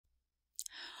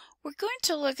We're going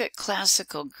to look at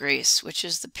classical Greece, which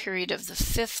is the period of the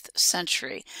 5th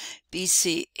century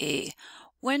BCE.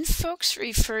 When folks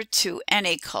refer to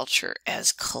any culture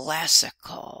as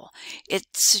classical, it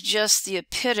suggests the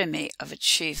epitome of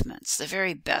achievements, the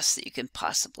very best that you can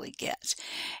possibly get.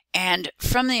 And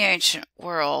from the ancient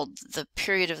world, the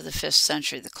period of the 5th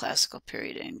century, the classical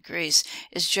period in Greece,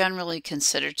 is generally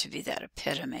considered to be that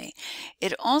epitome.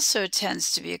 It also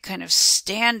tends to be a kind of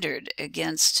standard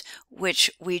against which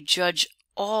we judge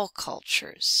all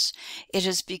cultures. It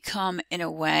has become, in a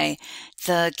way,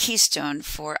 the keystone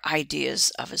for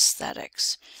ideas of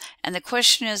aesthetics. And the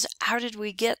question is, how did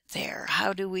we get there?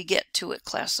 How do we get to a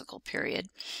classical period?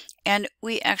 And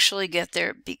we actually get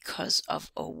there because of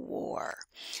a war.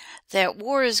 That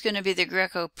war is going to be the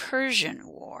Greco-Persian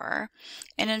War.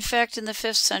 And in fact, in the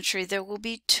 5th century, there will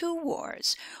be two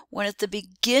wars, one at the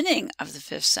beginning of the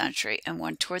 5th century and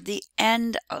one toward the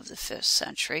end of the 5th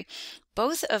century.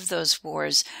 Both of those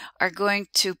wars are going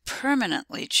to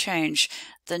permanently change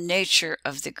the nature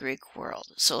of the Greek world.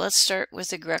 So let's start with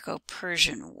the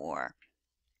Greco-Persian War.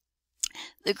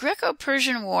 The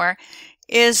Greco-Persian War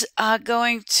is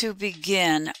going to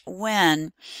begin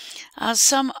when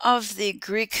some of the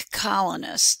Greek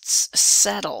colonists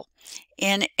settle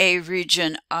in a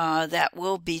region that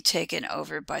will be taken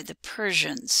over by the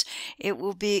Persians. It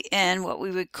will be in what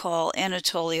we would call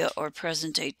Anatolia or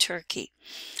present-day Turkey.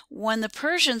 When the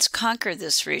Persians conquer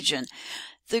this region,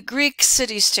 the Greek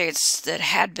city-states that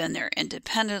had been there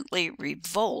independently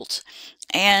revolt,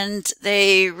 and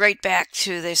they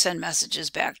send messages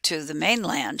back to the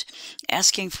mainland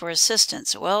asking for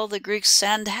assistance. Well, the Greeks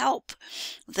send help.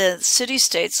 The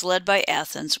city-states led by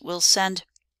Athens will send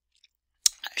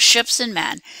ships and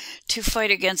men to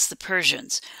fight against the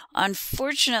Persians.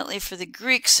 Unfortunately for the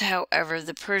Greeks, however,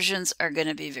 the Persians are going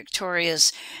to be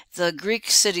victorious. The Greek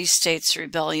city-states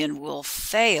rebellion will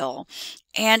fail,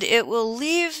 and it will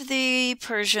leave the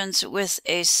Persians with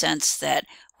a sense that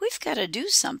we've got to do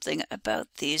something about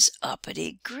these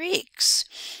uppity Greeks.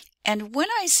 And when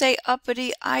I say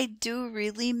uppity, I do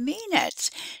really mean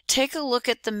it. Take a look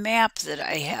at the map that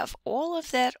I have. All of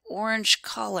that orange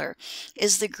color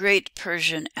is the Great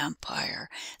Persian Empire.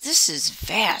 This is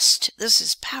vast. This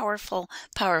is powerful,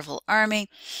 powerful army,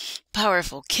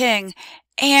 powerful king,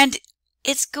 and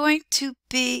it's going to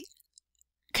be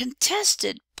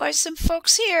contested by some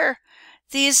folks here.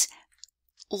 These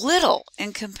little,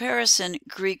 in comparison,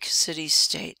 Greek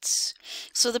city-states.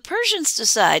 So the Persians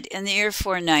decide in the year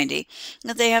 490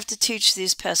 that they have to teach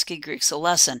these pesky Greeks a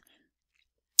lesson.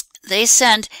 They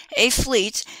send a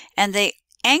fleet and they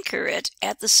anchor it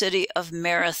at the city of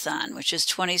Marathon, which is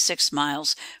 26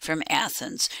 miles from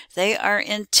Athens. They are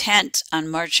intent on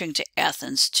marching to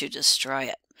Athens to destroy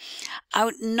it.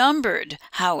 Outnumbered,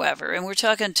 however, and we're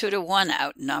talking 2-to-1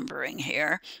 outnumbering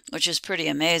here, which is pretty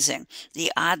amazing,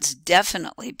 the odds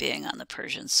definitely being on the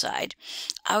Persian side.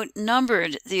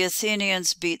 Outnumbered, the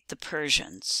Athenians beat the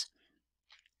Persians.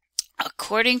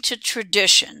 According to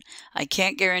tradition, I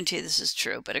can't guarantee this is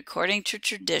true, but according to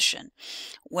tradition,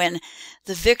 when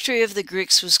the victory of the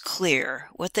Greeks was clear,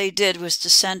 what they did was to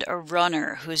send a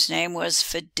runner whose name was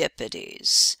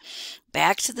Phidippides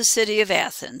back to the city of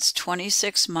Athens,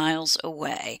 26 miles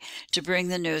away, to bring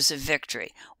the news of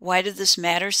victory. Why did this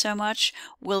matter so much?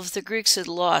 Well, if the Greeks had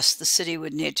lost, the city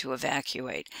would need to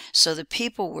evacuate. So the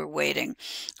people were waiting,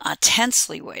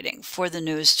 tensely waiting for the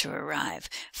news to arrive.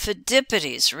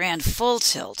 Phidippides ran full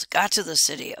tilt, got to the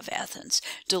city of Athens,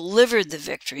 delivered the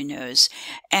victory news,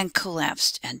 and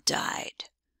collapsed and died.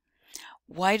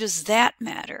 Why does that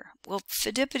matter? Well,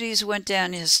 Phidippides went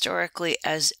down historically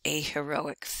as a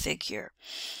heroic figure.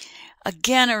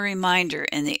 Again, a reminder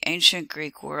in the ancient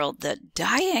Greek world that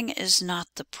dying is not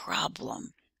the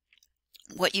problem.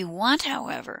 What you want,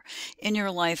 however, in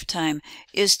your lifetime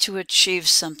is to achieve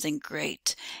something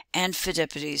great, and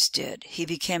Phidippides did. He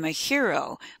became a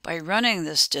hero by running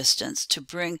this distance to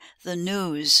bring the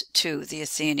news to the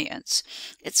Athenians.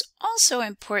 It's also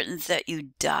important that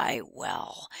you die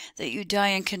well, that you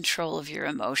die in control of your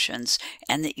emotions,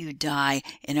 and that you die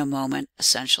in a moment,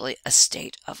 essentially a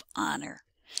state of honor.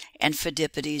 And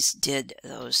Phidippides did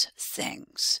those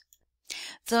things.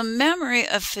 The memory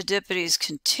of Phidippides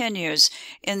continues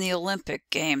in the Olympic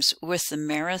Games with the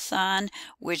marathon,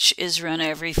 which is run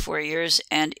every 4 years,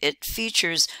 and it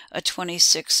features a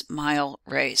 26-mile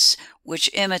race, which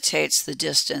imitates the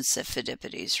distance that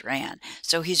Phidippides ran.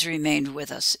 So he's remained with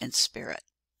us in spirit.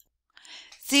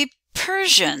 The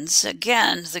Persians,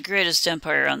 again, the greatest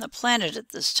empire on the planet at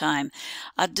this time,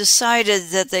 decided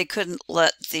that they couldn't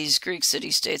let these Greek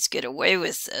city-states get away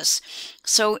with this.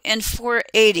 So in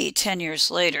 480, 10 years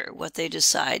later, what they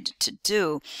decide to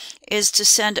do is to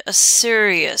send a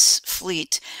serious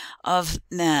fleet of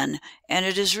men, and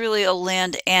it is really a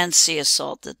land and sea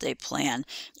assault that they plan.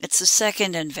 It's the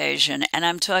second invasion, and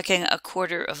I'm talking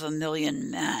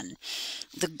 250,000 men.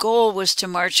 The goal was to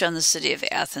march on the city of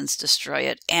Athens, destroy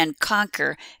it, and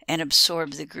conquer and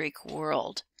absorb the Greek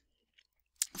world.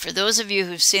 For those of you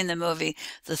who've seen the movie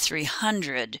The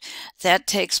 300, that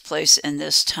takes place in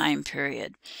this time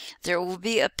period. There will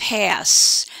be a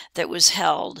pass that was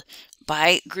held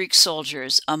by Greek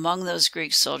soldiers. Among those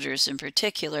Greek soldiers in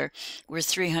particular were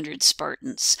 300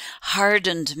 Spartans,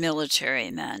 hardened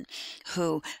military men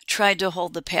who tried to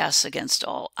hold the pass against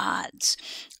all odds.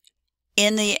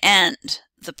 In the end,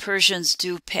 the Persians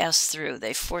do pass through.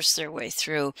 They force their way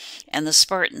through, and the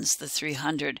Spartans, the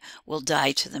 300, will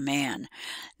die to the man.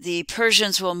 The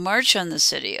Persians will march on the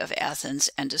city of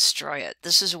Athens and destroy it.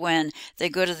 This is when they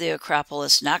go to the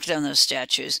Acropolis, knock down those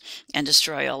statues, and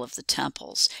destroy all of the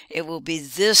temples. It will be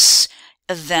this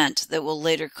event that will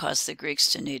later cause the Greeks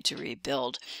to need to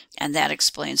rebuild, and that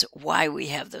explains why we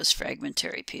have those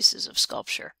fragmentary pieces of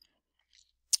sculpture.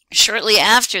 Shortly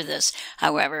after this,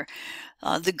 however,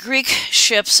 the Greek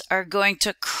ships are going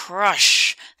to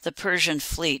crush the Persian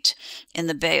fleet in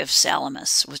the Bay of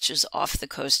Salamis, which is off the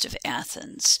coast of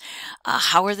Athens.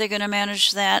 How are they going to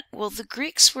manage that? Well, the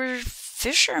Greeks were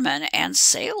fishermen and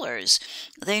sailors.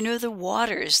 They knew the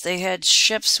waters. They had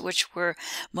ships which were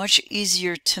much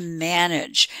easier to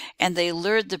manage, and they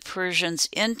lured the Persians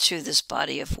into this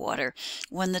body of water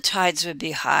when the tides would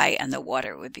be high and the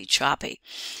water would be choppy.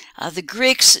 The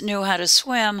Greeks knew how to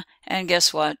swim, and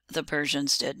guess what? The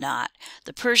Persians did not.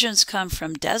 The Persians come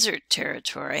from desert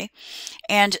territory,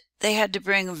 and they had to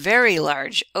bring very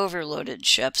large overloaded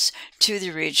ships to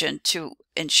the region to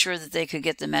ensure that they could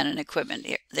get the men and equipment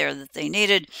there that they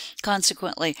needed.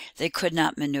 Consequently, they could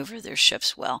not maneuver their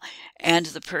ships well, and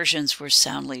the Persians were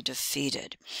soundly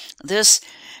defeated. This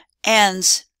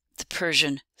ends the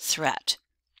Persian threat.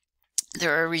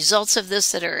 There are results of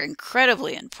this that are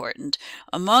incredibly important.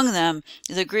 Among them,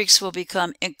 the Greeks will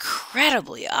become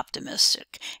incredibly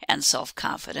optimistic and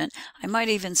self-confident. I might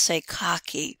even say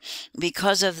cocky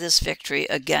because of this victory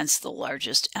against the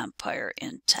largest empire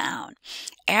in town.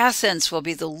 Athens will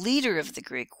be the leader of the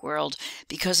Greek world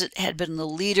because it had been the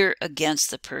leader against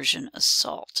the Persian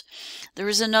assault. There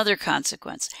is another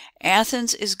consequence.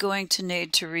 Athens is going to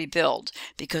need to rebuild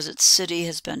because its city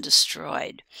has been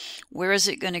destroyed. Where is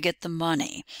it going to get the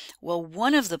money? Well,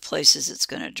 one of the places it's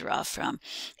going to draw from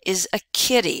is a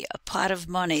kitty, a pot of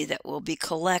money that will be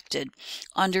collected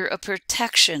under a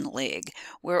protection league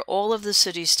where all of the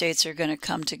city-states are going to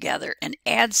come together and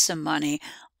add some money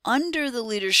under the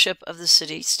leadership of the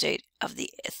city-state of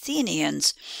the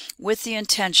Athenians, with the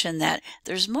intention that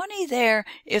there's money there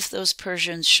if those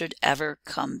Persians should ever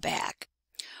come back.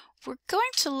 We're going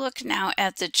to look now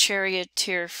at the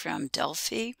charioteer from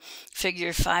Delphi,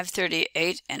 figure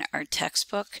 538 in our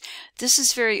textbook. This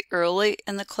is very early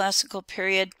in the classical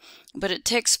period, but it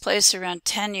takes place around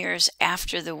 10 years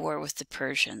after the war with the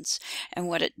Persians. And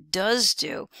what it does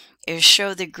do is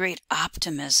show the great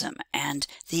optimism and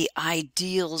the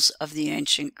ideals of the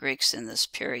ancient Greeks in this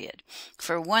period.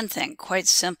 For one thing, quite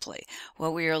simply,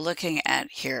 what we are looking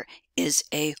at here is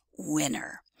a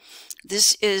winner.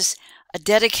 This is a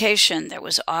dedication that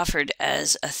was offered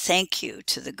as a thank you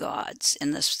to the gods.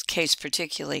 In this case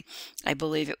particularly, I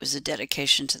believe it was a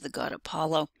dedication to the god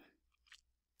Apollo,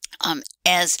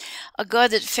 as a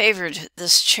god that favored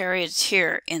this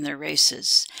charioteer in the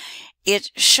races.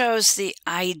 It shows the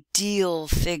ideal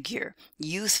figure,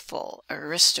 youthful,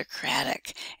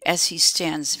 aristocratic, as he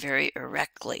stands very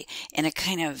erectly in a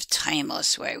kind of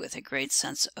timeless way with a great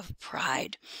sense of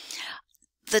pride.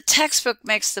 The textbook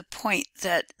makes the point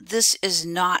that this is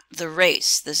not the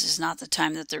race. This is not the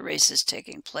time that the race is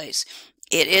taking place.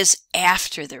 It is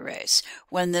after the race,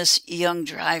 when this young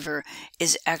driver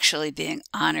is actually being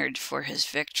honored for his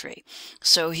victory.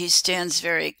 So he stands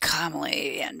very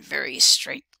calmly and very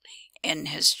straightly in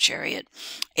his chariot.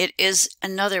 It is,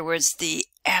 in other words, the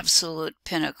absolute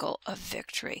pinnacle of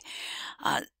victory.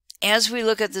 As we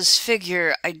look at this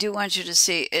figure, I do want you to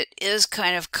see it is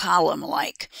kind of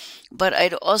column-like, but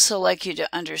I'd also like you to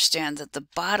understand that the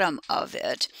bottom of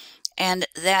it, and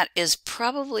that is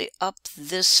probably up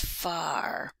this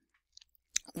far,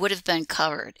 would have been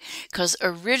covered, because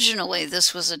originally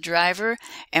this was a driver,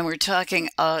 and we're talking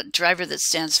a driver that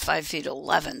stands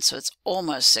 5'11", so it's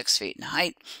almost 6 feet in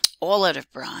height, all out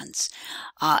of bronze,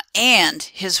 and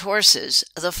his horses,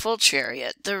 the full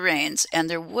chariot, the reins, and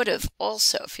there would have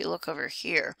also, if you look over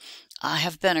here,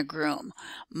 have been a groom.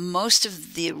 Most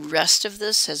of the rest of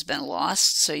this has been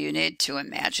lost, so you need to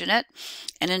imagine it.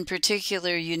 And in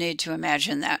particular, you need to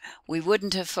imagine that we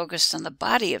wouldn't have focused on the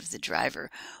body of the driver.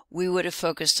 We would have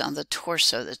focused on the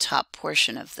torso, the top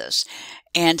portion of this.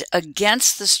 And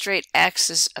against the straight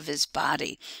axis of his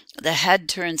body, the head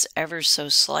turns ever so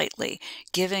slightly,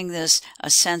 giving this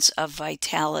a sense of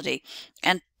vitality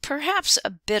and perhaps a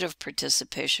bit of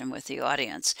participation with the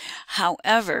audience.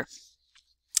 However,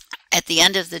 at the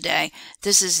end of the day,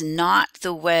 this is not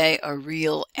the way a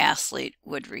real athlete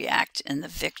would react in the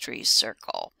victory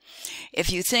circle. If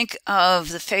you think of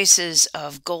the faces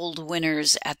of gold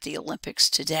winners at the Olympics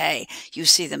today, you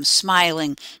see them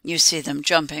smiling, you see them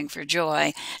jumping for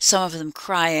joy, some of them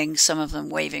crying, some of them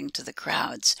waving to the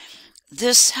crowds.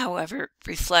 This, however,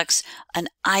 reflects an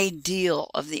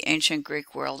ideal of the ancient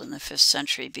Greek world in the 5th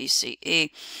century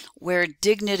BCE, where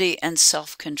dignity and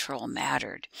self-control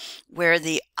mattered, where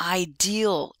the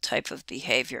ideal type of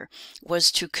behavior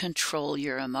was to control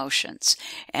your emotions.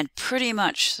 And pretty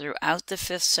much throughout the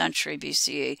 5th century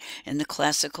BCE, in the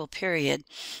classical period,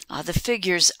 the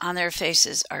figures on their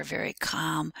faces are very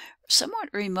calm, somewhat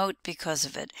remote because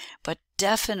of it, but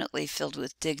definitely filled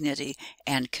with dignity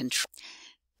and control.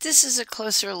 This is a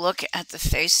closer look at the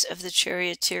face of the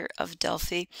charioteer of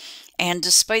Delphi, and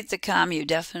despite the calm, you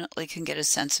definitely can get a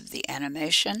sense of the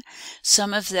animation.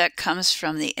 Some of that comes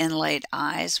from the inlaid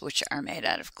eyes, which are made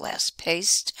out of glass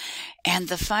paste, and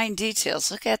the fine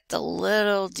details. Look at the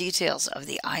little details of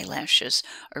the eyelashes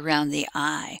around the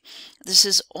eye. This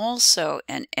is also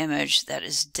an image that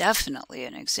is definitely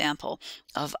an example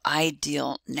of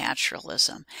ideal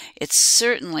naturalism. It's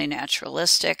certainly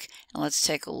naturalistic, and let's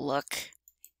take a look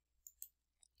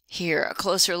here, a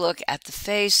closer look at the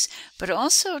face, but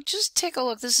also just take a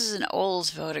look. This is an old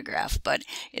photograph, but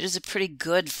it is a pretty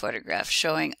good photograph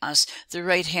showing us the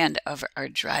right hand of our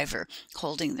driver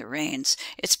holding the reins.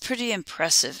 It's pretty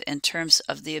impressive in terms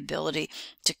of the ability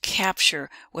to capture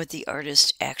what the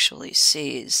artist actually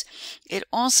sees. It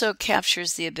also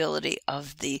captures the ability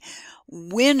of the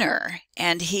winner,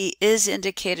 and he is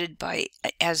indicated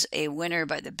as a winner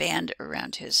by the band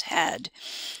around his head,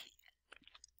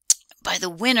 by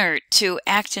the winner to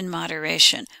act in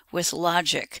moderation, with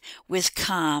logic, with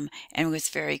calm, and with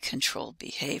very controlled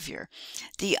behavior.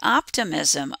 The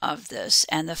optimism of this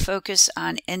and the focus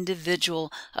on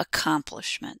individual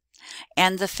accomplishment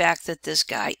and the fact that this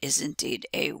guy is indeed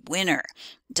a winner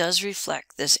does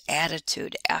reflect this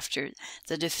attitude after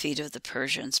the defeat of the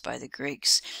Persians by the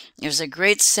Greeks. There's a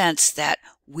great sense that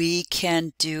we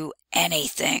can do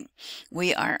anything.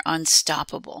 We are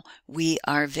unstoppable. We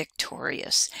are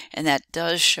victorious. And that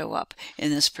does show up in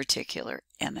this particular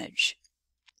image.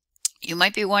 You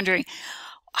might be wondering,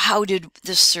 how did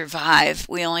this survive?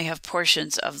 We only have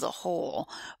portions of the whole,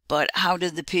 but how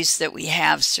did the piece that we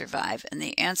have survive? And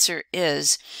the answer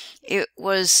is it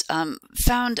was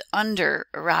found under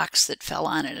rocks that fell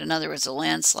on it. In other words, a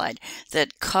landslide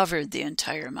that covered the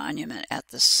entire monument at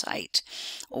the site.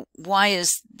 Why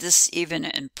is this even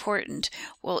important?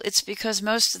 Well, it's because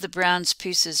most of the bronze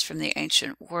pieces from the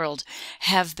ancient world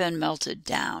have been melted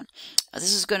down.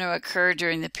 This is going to occur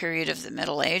during the period of the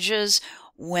Middle Ages,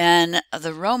 when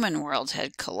the Roman world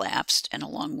had collapsed, and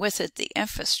along with it the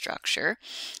infrastructure,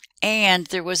 and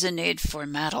there was a need for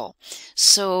metal.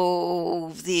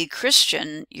 So the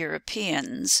Christian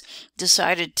Europeans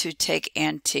decided to take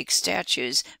antique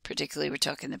statues, particularly we're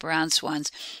talking the bronze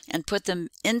ones, and put them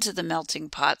into the melting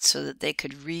pot so that they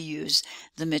could reuse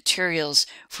the materials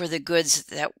for the goods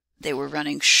that they were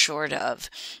running short of.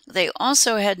 They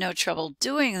also had no trouble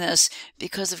doing this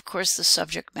because, of course, the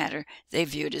subject matter they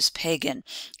viewed as pagan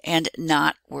and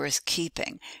not worth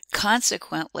keeping.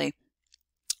 Consequently,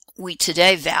 we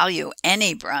today value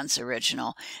any bronze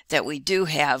original that we do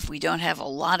have. We don't have a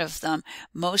lot of them.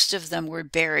 Most of them were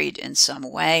buried in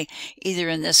some way, either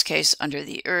in this case under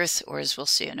the earth or, as we'll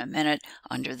see in a minute,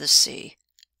 under the sea.